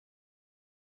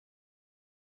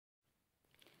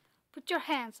Put your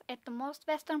hands at the most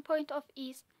western point of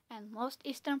east and most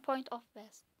eastern point of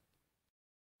west.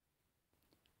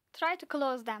 Try to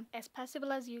close them as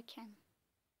possible as you can.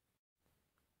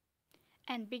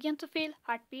 And begin to feel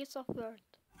heartbeats of words.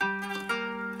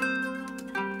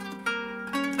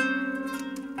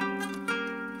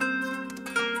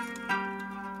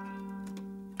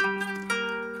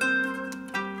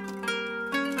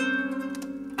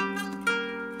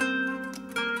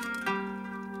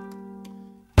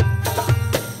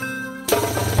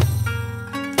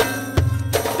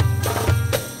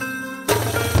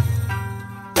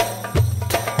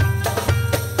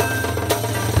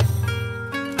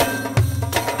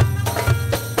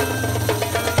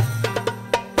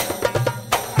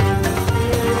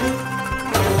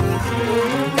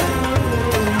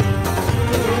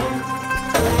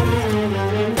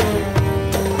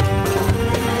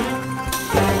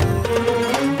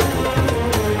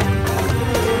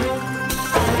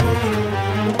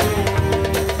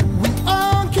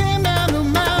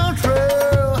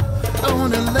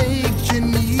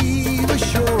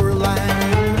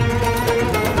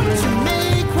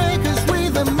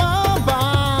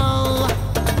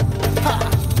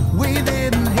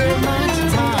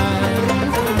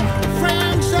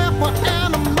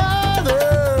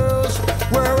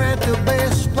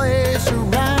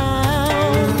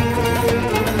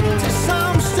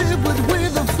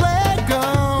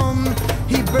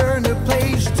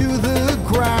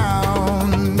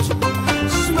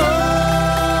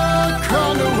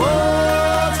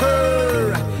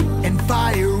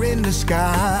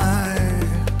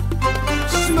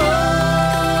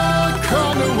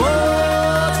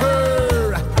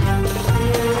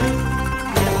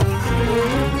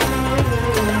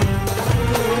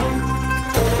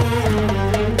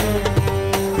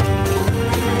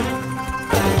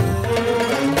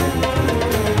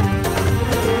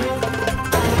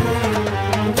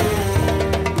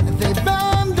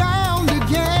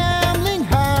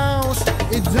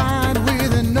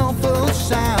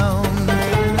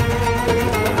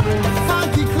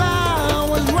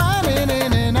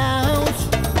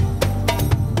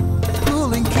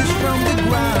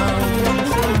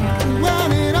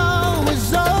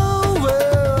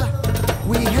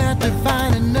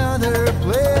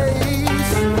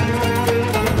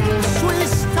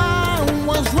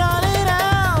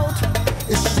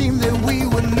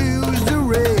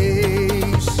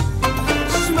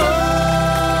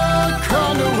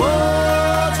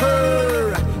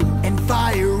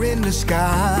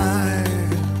 Sky.